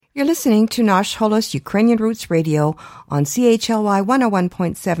You're listening to Nash Holos Ukrainian Roots Radio on CHLY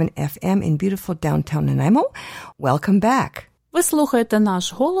 101.7 FM in beautiful downtown Nanaimo. Welcome back. Ви слухаєте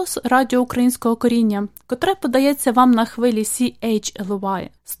 «Наш голос» радіо українського коріння, котре подається вам на хвилі CHLY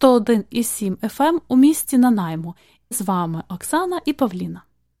 101,7 FM у місті Нанаймо. З вами Оксана і Павліна.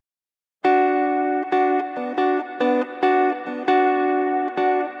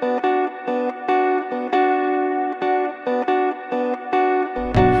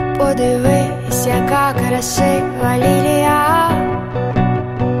 Подивись, яка красива лілія,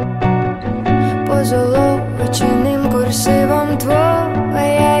 позолоченим курсивом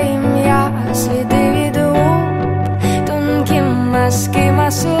твоє ім'я, сліди від губ, тонкі маски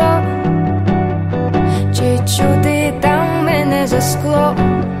масло, чи чути там мене за скло?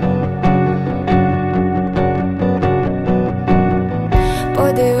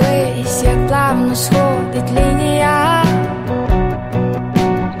 Подивись, як плавно сходить лінія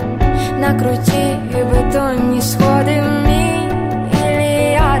на круті бетонні сходи,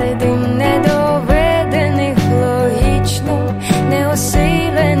 мільярди недоведених, логічно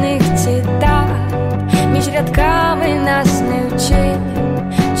неосилених цитат, між рядками нас не вчили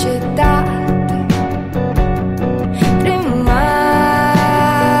читати. Тримай,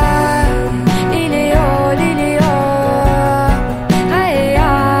 ліліо, ліліо,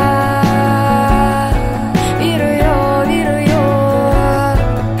 ай-я, вірую, вірую.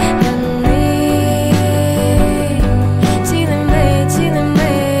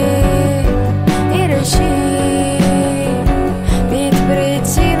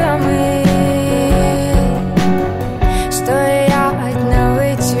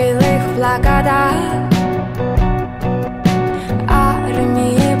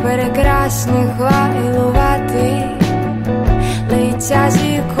 Армії прекрасних вайлуватих, лиця з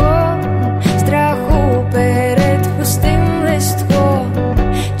вікон, страху перед пустим листком,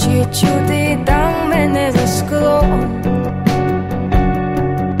 чи чути там мене за склом?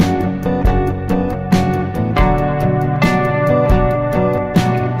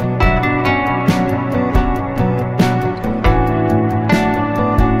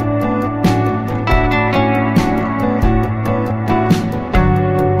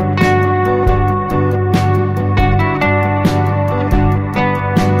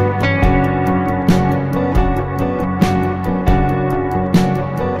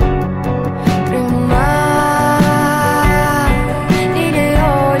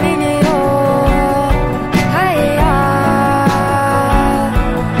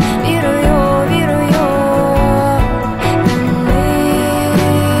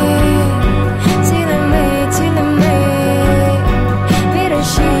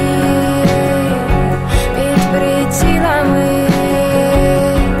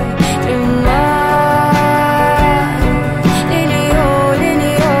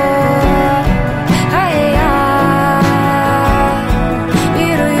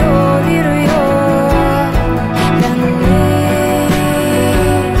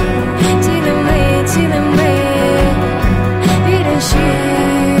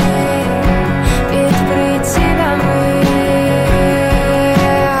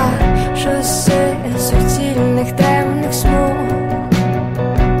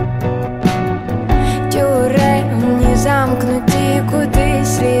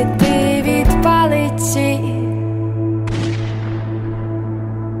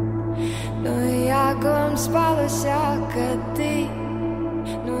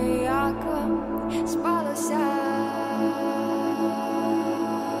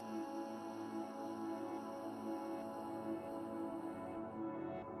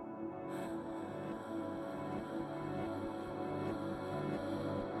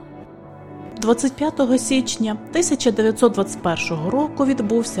 – 25 січня 1921 року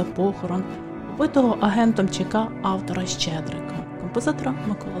відбувся похорон убитого агентом ЧК автора «Щедрика», композитора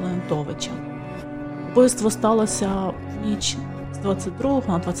Миколи Леонтовича. Вбивство сталося в ніч з 22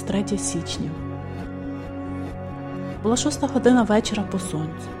 на 23 січня. Була 6 година вечора по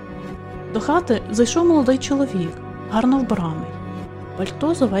сонцю. До хати зайшов молодий чоловік, гарно вбраний,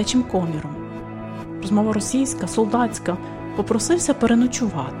 пальто з овечим коміром. Розмова російська, солдатська, попросився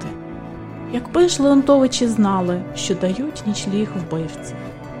переночувати. Якби ж Леонтовичі знали, що дають нічліг вбивці.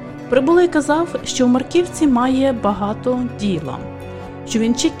 Прибулий казав, що в Марківці має багато діла, що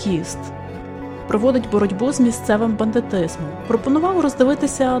він чекіст, проводить боротьбу з місцевим бандитизмом. Пропонував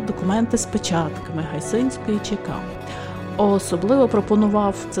роздивитися документи з печатками Гайсинської ЧК. Особливо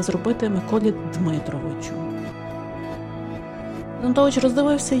пропонував це зробити Миколі Дмитровичу. Леонтович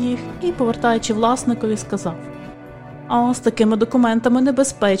роздивився їх і, повертаючи власникові, сказав: «А з такими документами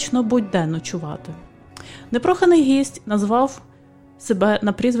небезпечно будь-де ночувати». Непроханий гість назвав себе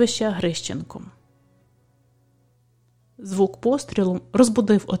на прізвище Грищенко. Звук пострілу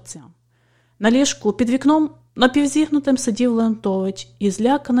розбудив отця. На ліжку під вікном напівзігнутим сидів Леонтович і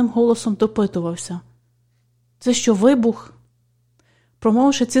зляканим голосом допитувався: «Це що, вибух?»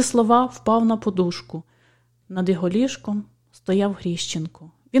 Промовивши ці слова, впав на подушку. Над його ліжком стояв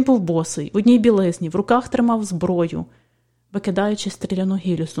Грищенко. Він був босий, в одній білизні, в руках тримав зброю, викидаючи стріляну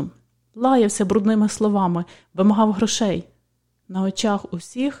гільзу. Лаявся брудними словами, вимагав грошей. На очах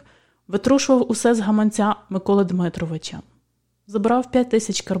усіх витрушував усе з гаманця Миколи Дмитровича. Забрав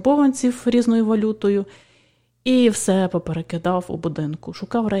 5000 карбованців різною валютою і все поперекидав у будинку,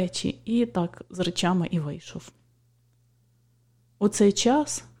 шукав речі і так з речами і вийшов. У цей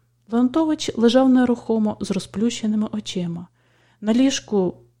час Леонтович лежав нерухомо з розплющеними очима. На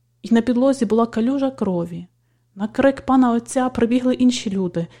ліжку і на підлозі була калюжа крові. На крик пана отця прибігли інші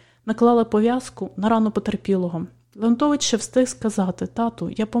люди, наклали пов'язку на рану потерпілого. Леонтович ще встиг сказати: «Тату,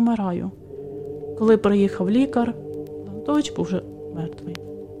 я помираю». Коли приїхав лікар, Леонтович був вже мертвий.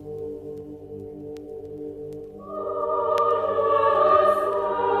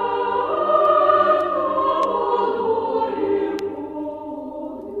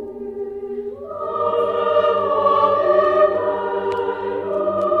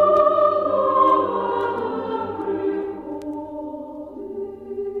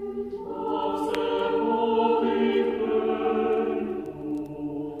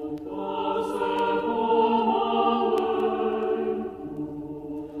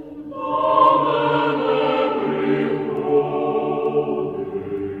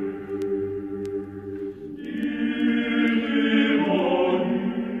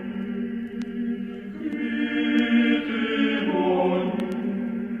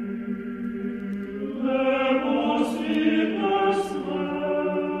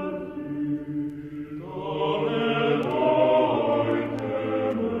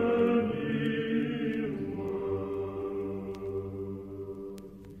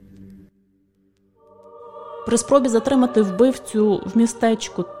 При спробі затримати вбивцю в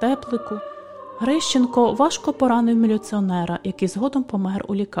містечку Теплику Грищенко важко поранив міліціонера, який згодом помер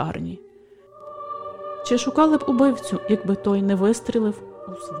у лікарні. Чи шукали б убивцю, якби той не вистрілив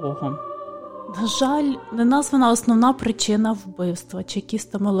у свого? На жаль, не названа основна причина вбивства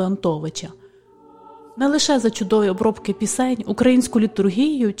чекістами Леонтовича. Не лише за чудові обробки пісень, українську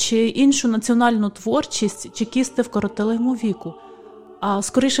літургію чи іншу національну творчість чекісти вкоротили йому віку, а,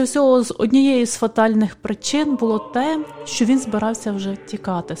 скоріше всього, з однією з фатальних причин було те, що він збирався вже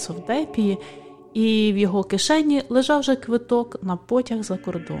тікати з Совдепії, і в його кишені лежав вже квиток на потяг за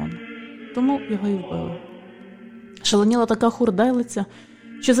кордон. Тому його і вбили. Шаленіла така хурделиця,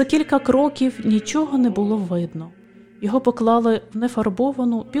 що за кілька кроків нічого не було видно. Його поклали в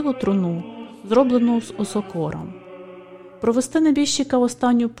нефарбовану білу труну, зроблену з осокором. Провести небіжчика в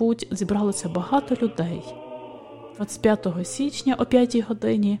останню путь зібралося багато людей. 25 січня о 5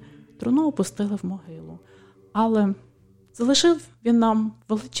 годині труну опустили в могилу. Але залишив він нам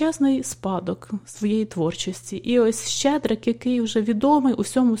величезний спадок своєї творчості. І ось Щедрик, який вже відомий у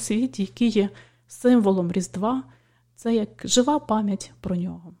всьому світі, який є символом Різдва, це як жива пам'ять про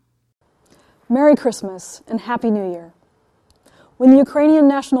нього. Merry Christmas and Happy New Year. When the Ukrainian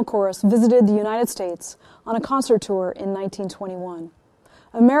National Chorus visited the United States on a concert tour in 1921,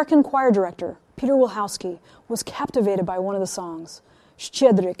 American choir director Peter Wilhousky was captivated by one of the songs,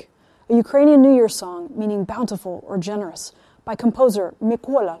 Щедрик, a Ukrainian New Year song meaning bountiful or generous, by composer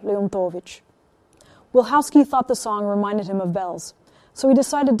Mykola Leontovich. Wilhousky thought the song reminded him of bells, so he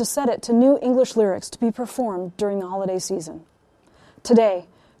decided to set it to new English lyrics to be performed during the holiday season. Today,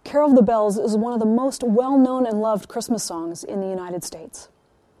 Carol of the Bells is one of the most well-known and loved Christmas songs in the United States.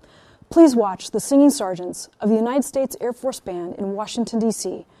 Please watch the Singing Sergeants of the United States Air Force Band in Washington,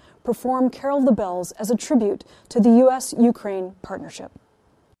 D.C. perform Carol of the Bells as a tribute to the U.S.-Ukraine partnership.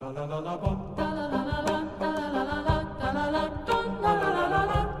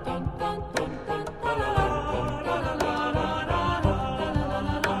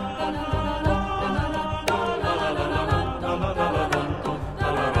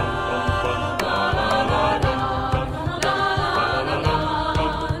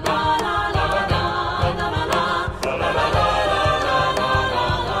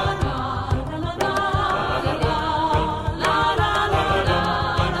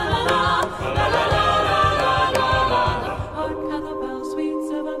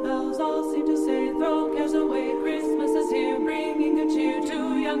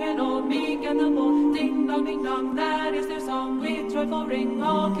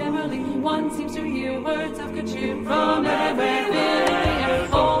 One seems to hear words of good cheer from everywhere filling the air.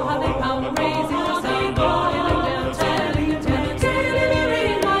 Oh, how they pound, raising the same, rolling them down, telling the tale.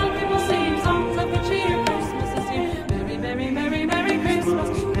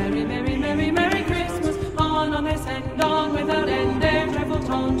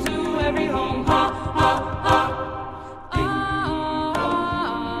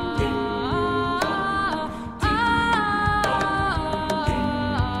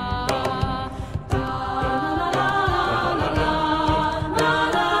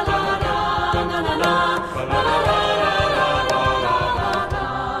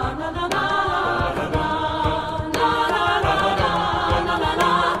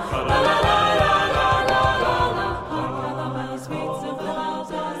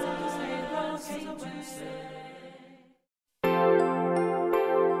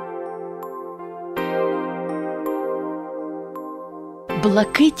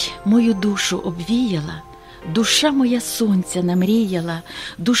 Блакить мою душу обвіяла, душа моя сонця намріяла,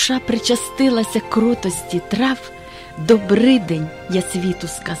 душа причастилася кротості трав, добридень я світу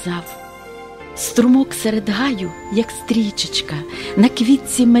сказав. Струмок серед гаю, як стрічечка, на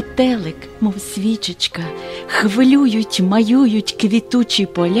квітці метелик, мов свічечка, хвилюють, маюють квітучі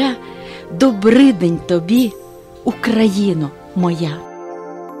поля, добридень тобі, Україно моя.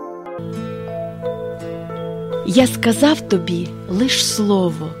 Я сказав тобі лиш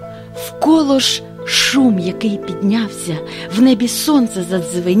слово, вколо ж шум, який піднявся, в небі сонце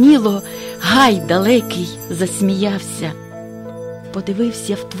задзвеніло, гай далекий засміявся.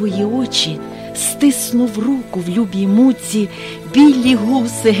 Подивився в твої очі, стиснув руку в любій муці, білі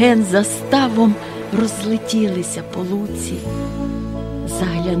гуси ген за ставом розлетілися по луці.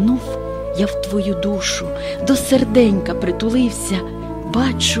 Заглянув я в твою душу, до серденька притулився,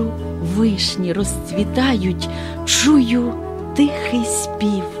 бачу, вишні розцвітають, чую, тихий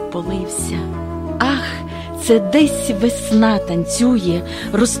спів полився. Ах, це десь весна танцює,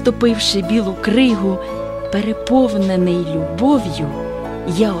 розтопивши білу кригу, переповнений любов'ю,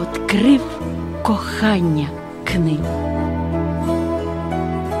 я відкрив кохання книгу.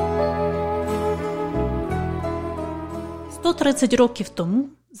 «130 років тому,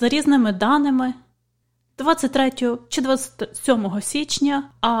 за різними даними, 23 чи 27 січня,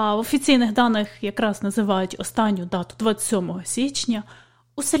 а в офіційних даних якраз називають останню дату 27 січня,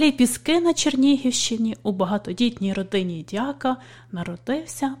 у селі Піски на Чернігівщині у багатодітній родині дяка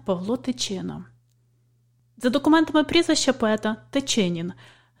народився Павло Тичина. За документами прізвища поета Тичинін,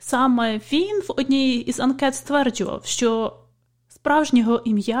 саме він в одній із анкет стверджував, що справжнього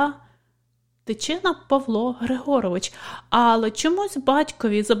ім'я Тичина Павло Григорович, але чомусь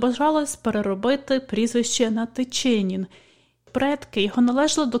батькові забажалось переробити прізвище на Тичинін. Предки його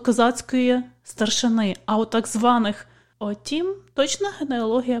належали до козацької старшини, а у так званих, утім, точна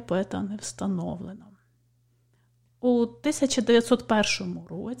генеалогія поета не встановлена. У 1901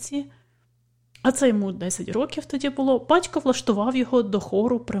 році, а це йому 10 років тоді було, батько влаштував його до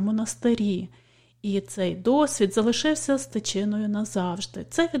хору при монастирі. І цей досвід залишився з Тичиною назавжди.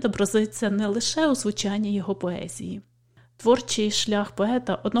 Це відобразиться не лише у звучанні його поезії. Творчий шлях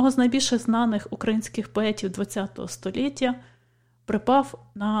поета, одного з найбільш знаних українських поетів ХХ століття, припав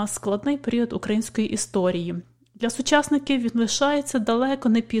на складний період української історії. Для сучасників він лишається далеко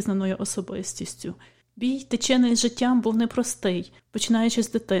непізнаною особистістю. Бій Тичини з життям був непростий, починаючи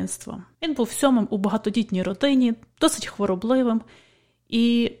з дитинства. Він був 7-м у багатодітній родині, досить хворобливим,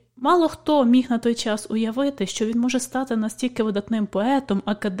 і мало хто міг на той час уявити, що він може стати настільки видатним поетом,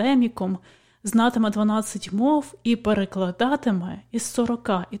 академіком, знатиме 12 мов і перекладатиме із 40.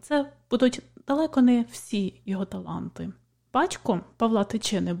 І це будуть далеко не всі його таланти. Батько Павла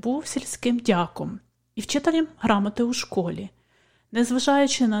Тичини був сільським дяком і вчителем грамоти у школі.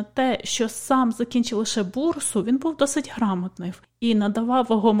 Незважаючи на те, що сам закінчив лише бурсу, він був досить грамотний і надавав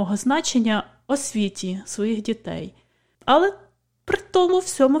вагомого значення освіті своїх дітей. Але при тому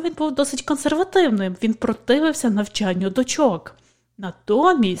всьому він був досить консервативним, він противився навчанню дочок.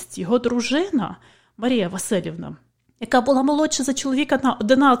 Натомість його дружина Марія Василівна, яка була молодша за чоловіка на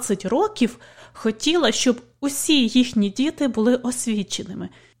 11 років, хотіла, щоб усі їхні діти були освіченими,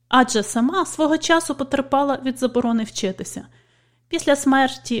 адже сама свого часу потерпала від заборони вчитися. Після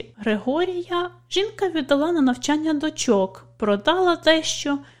смерті Григорія жінка віддала на навчання дочок, продала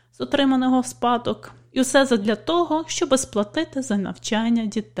дещо з отриманого в спадок, і все задля того, щоб сплатити за навчання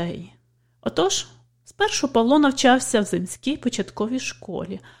дітей. Отож, спершу Павло навчався в Земській початковій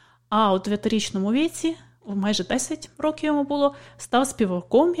школі, а у 9-річному віці, в майже 10 років йому було, став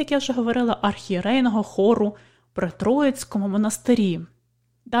співаком, як я вже говорила, архієрейного хору при Троїцькому монастирі.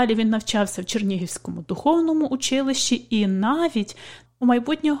 Далі він навчався в Чернігівському духовному училищі і навіть у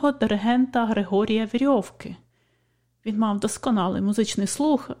майбутнього диригента Григорія Вірьовки. Він мав досконалий музичний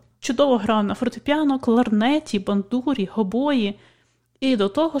слух, чудово грав на фортепіано, кларнеті, бандурі, гобої і до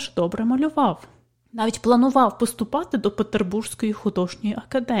того ж добре малював. Навіть планував поступати до Петербурзької художньої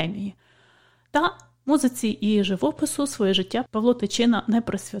академії. Та музиці і живопису своє життя Павло Тичина не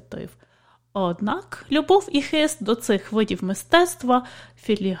присвятив. Однак любов і хист до цих видів мистецтва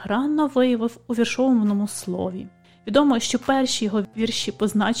філігранно виявив у віршованому слові. Відомо, що перші його вірші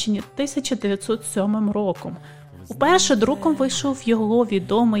позначені 1907 роком. Уперше друком вийшов його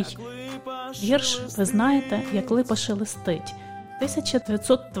відомий вірш «Ви знаєте, як липа шелестить»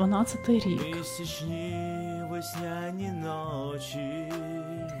 1912 рік.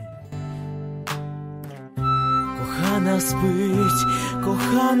 Кохана спить,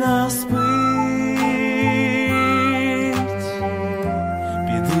 кохана спить,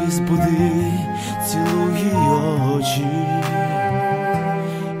 піди збуди, цілуй її очі.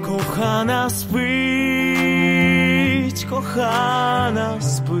 Кохана спить, кохана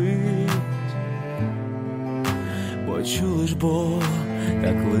спить, почули ж, бо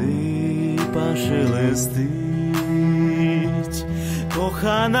так липа шелестить.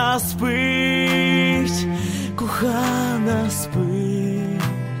 Кохана спить, кохана спить,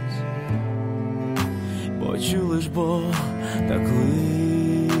 почули ж, бо так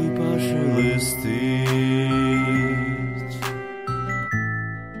липа шелестить.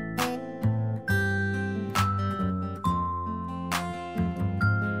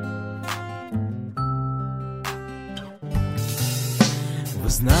 Ви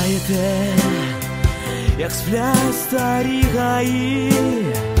знаєте, як сплять старі гаї,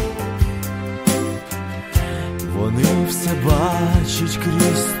 вони все бачать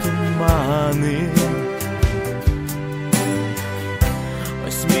крізь тумани.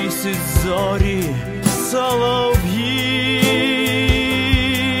 Ось місяць, зорі, солов'ї,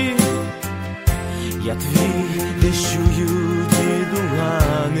 я твій, де чують і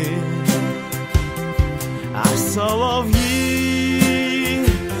дугани, а солов'ї,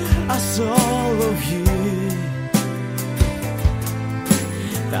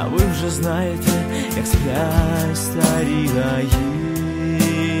 та ви вже знаєте, як сплять старі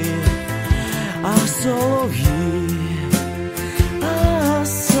гаї, а солов'ї,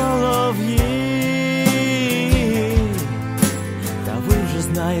 та ви вже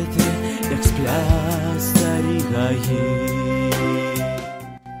знаєте, як сплять старі гаї.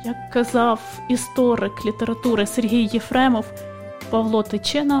 Як казав історик літератури Сергій Єфремов, Павло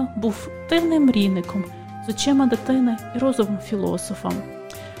Тичина був дивним мрійником з очима дитини і розумом філософа.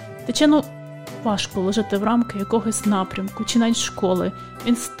 Тичину важко лежати в рамки якогось напрямку чи навіть школи.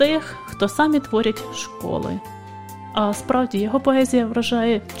 Він з тих, хто самі творять школи. А справді його поезія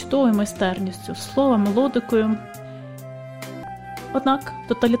вражає чудовою майстерністю, словом, мелодикою. Однак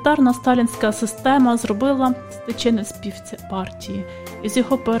тоталітарна сталінська система зробила з Тичини співця партії. Із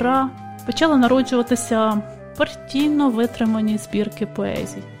його пера почали народжуватися партійно витримані збірки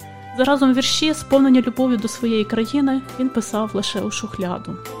поезій. Заразом вірші, сповнені любов'ю до своєї країни, він писав лише у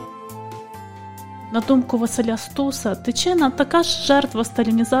шухляду. На думку Василя Стуса, Тичина така ж жертва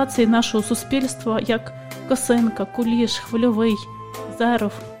сталінізації нашого суспільства, як Косинка, Куліш, Хвильовий,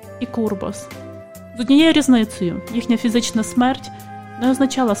 Зеров і Курбас. З однією різницею – їхня фізична смерть не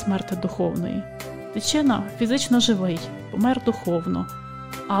означала смерти духовної. Тичина фізично живий, помер духовно,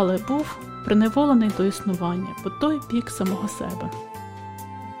 але був приневолений до існування по той бік самого себе.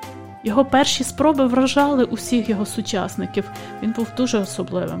 Його перші спроби вражали усіх його сучасників. Він був дуже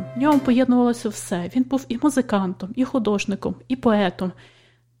особливим. В ньому поєднувалося все. Він був і музикантом, і художником, і поетом.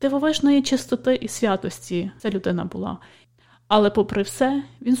 Дивовижної чистоти і святості ця людина була. Але попри все,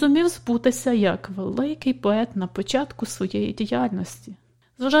 він зумів збутися як великий поет на початку своєї діяльності.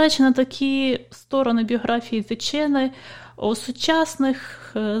 Зважаючи на такі сторони біографії Тичини, у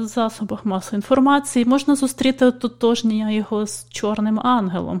сучасних засобах масової інформації можна зустріти ототожнення його з Чорним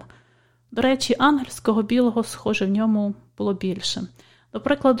ангелом. До речі, ангельського білого, схоже, в ньому було більше. До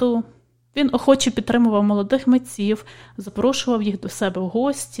прикладу, він охоче підтримував молодих митців, запрошував їх до себе в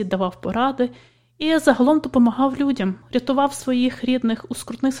гості, давав поради і загалом допомагав людям, рятував своїх рідних у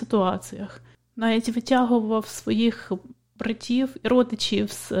скрутних ситуаціях. Навіть витягував своїх братів і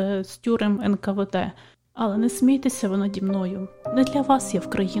родичів з тюрем НКВД. Але не смійтеся ви наді мною. Не для вас я в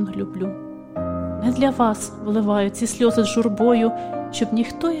країну люблю. Не для вас виливаю ці сльози з журбою, щоб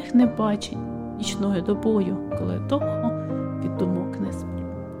ніхто їх не бачить нічною добою, коли довго від думок не сплю.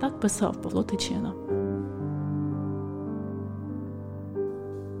 Так писав Павло Тичина.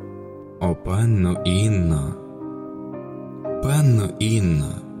 О, панно Інно,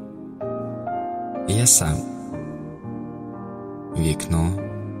 я сам. Вікно,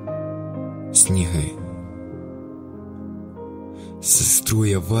 сніги. Сестру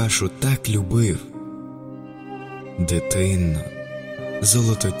я вашу так любив, дитинно,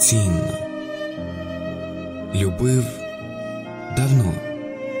 золотоцінно. Любив давно,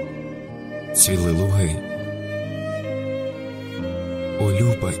 цвіли луги. О,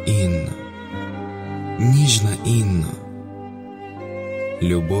 люба Інно, ніжна Інно,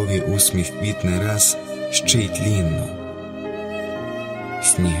 любові усміх квітне раз ще й тлінно.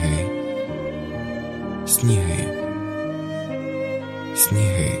 Сніги, сніги,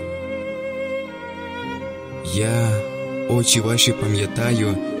 сніги. Я очі ваші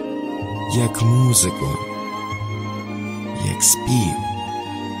пам'ятаю, як музику, як спів.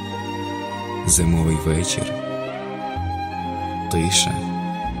 Зимовий вечір, тиша,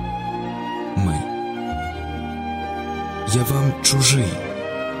 ми. Я вам чужий,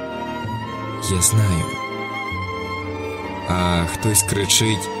 я знаю. А хтось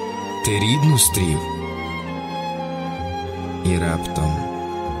кричить: ти рідну стрів. І раптом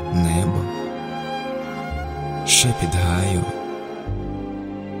небо, шепіт гаю.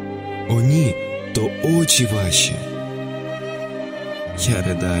 О ні, то очі ваші. Я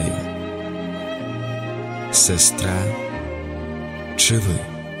ридаю. Сестра, чи ви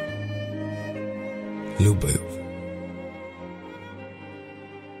любив?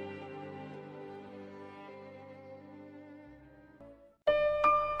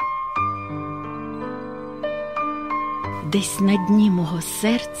 Десь на дні мого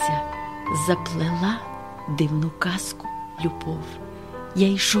серця заплела дивну казку любов. Я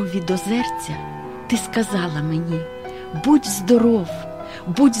йшов від озерця, ти сказала мені: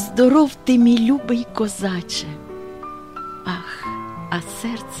 будь здоров, ти мій любий козаче. Ах, а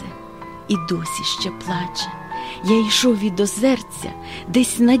серце і досі ще плаче. Я йшов від озерця,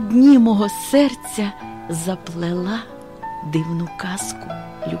 десь на дні мого серця заплела дивну казку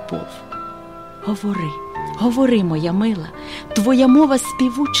любов. Говори, моя мила, твоя мова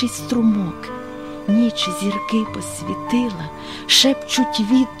співучий струмок. Ніч зірки посвітила, шепчуть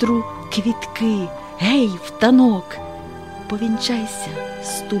вітру квітки. Гей, в танок! Повінчайся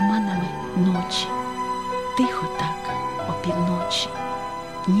з туманами ночі. Тихо так опівночі,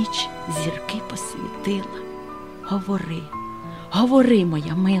 ніч зірки посвітила. Говори,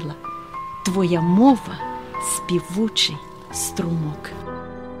 моя мила, твоя мова співучий струмок.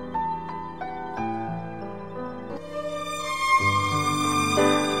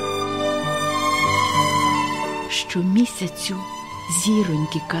 Щомісяцю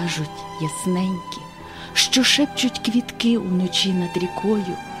зіроньки кажуть ясненькі, що шепчуть квітки уночі над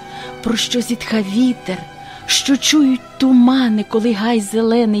рікою, про що зітха вітер, що чують тумани, коли гай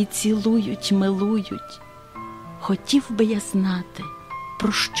зелений цілують, милують. Хотів би я знати,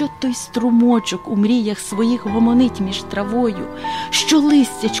 про що той струмочок у мріях своїх гомонить між травою, що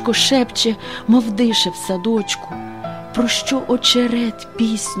листячко шепче, мов дише в садочку, про що очерет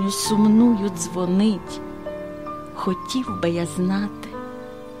пісню сумною дзвонить. Хотів би я знати,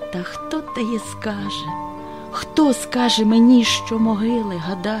 та хто теє скаже? Хто скаже мені, що могили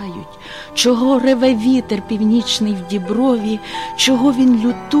гадають, чого реве вітер північний в діброві, чого він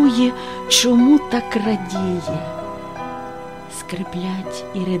лютує, чому так радіє? Скриплять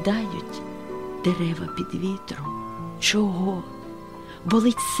і ридають дерева під вітром. Чого?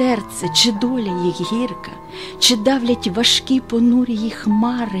 Болить серце, чи доля їх гірка, чи давлять важкі понурі їх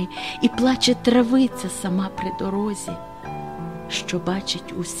хмари, і плаче травиця сама при дорозі. Що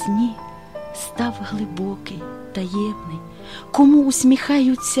бачить у сні, став глибокий, таємний, кому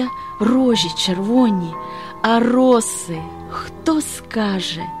усміхаються рожі червоні, а роси, хто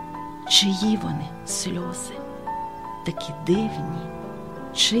скаже, чиї вони сльози? Такі дивні,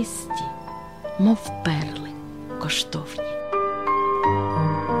 чисті, мов перли коштовні.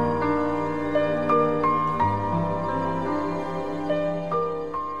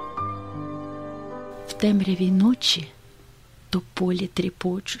 В темряві ночі тополі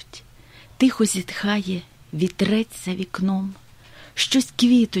тріпочуть, тихо зітхає вітрець за вікном, щось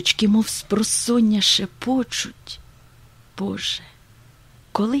квіточки, мов спросоння, шепочуть. Боже,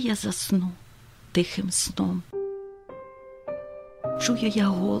 коли я засну тихим сном? Чую я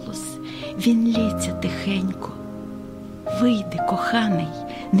голос, він лється тихенько. Вийди, коханий,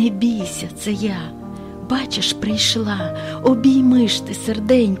 не бійся, це я. Бачиш, прийшла, обійми ж ти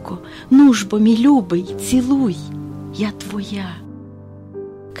серденько, ну ж бо, мій любий, цілуй, я твоя.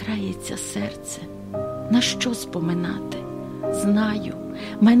 Крається серце, на що споминати? Знаю,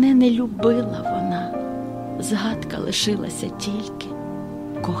 мене не любила вона, згадка лишилася тільки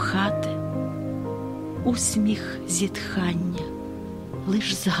кохати. Усміх зітхання,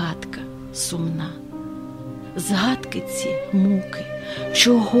 лиш згадка сумна. Згадки ці муки,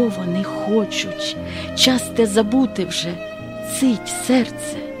 чого вони хочуть, час те забути вже, цить,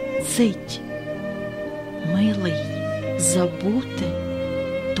 серце, цить. Милий, забути,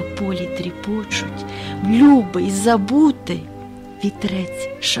 тополі тріпочуть, любий, забути, вітрець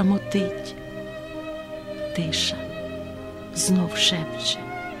шамотить. Тиша знов шепче,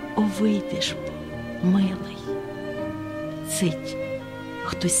 о, вийдеш бо, милий. Цить,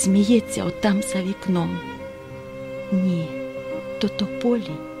 хтось сміється отам за вікном. Ні, то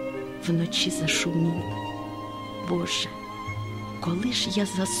тополі вночі зашуміли. Боже, коли ж я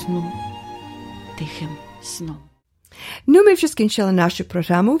засну тихим сном? Ну, ми вже скінчили нашу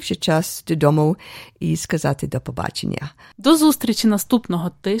програму, вже час додому і сказати до побачення. До зустрічі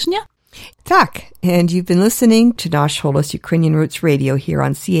наступного тижня. Tak, and you've been listening to Nash Holos Ukrainian Roots Radio here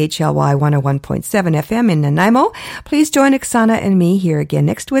on CHLY 101.7 FM in Nanaimo. Please join Oksana and me here again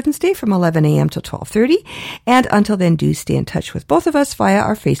next Wednesday from 11 a.m. till 12:30. And until then, do stay in touch with both of us via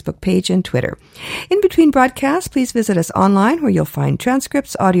our Facebook page and Twitter. In between broadcasts, please visit us online where you'll find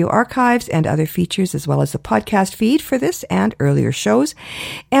transcripts, audio archives, and other features, as well as the podcast feed for this and earlier shows.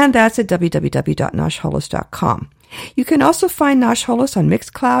 And that's at www.nashholos.com. You can also find Nash Holos on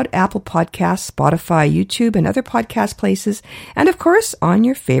Mixcloud, Apple Podcasts, Spotify, YouTube, and other podcast places, and of course, on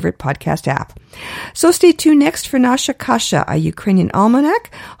your favorite podcast app. So stay tuned next for Nasha Kasha, a Ukrainian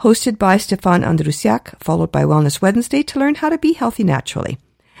almanac, hosted by Stefan Andrusiak, followed by Wellness Wednesday to learn how to be healthy naturally.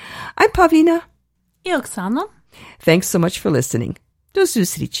 I'm Pavlina. І Оксана. Thanks so much for listening. До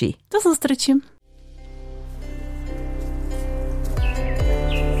зустрічі. До зустрічі.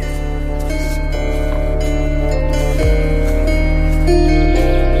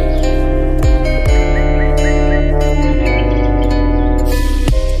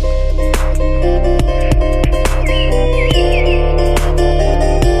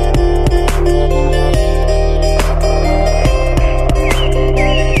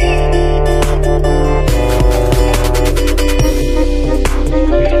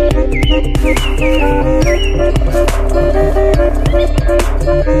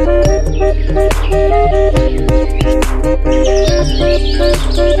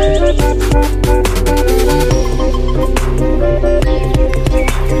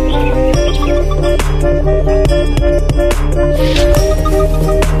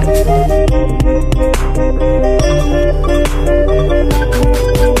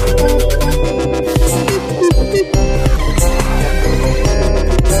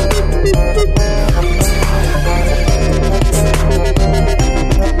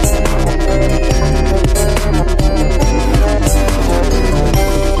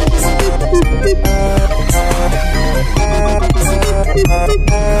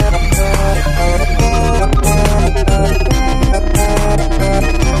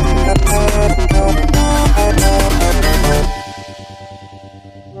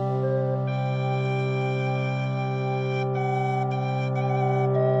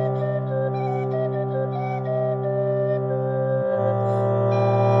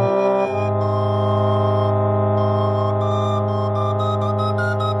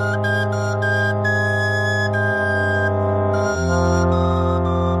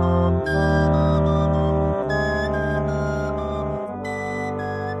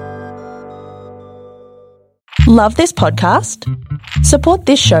 Love this podcast? Support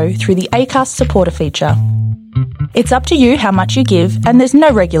this show through the Acast supporter feature. It's up to you how much you give, and there's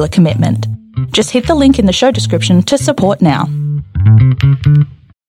no regular commitment. Just hit the link in the show description to support now.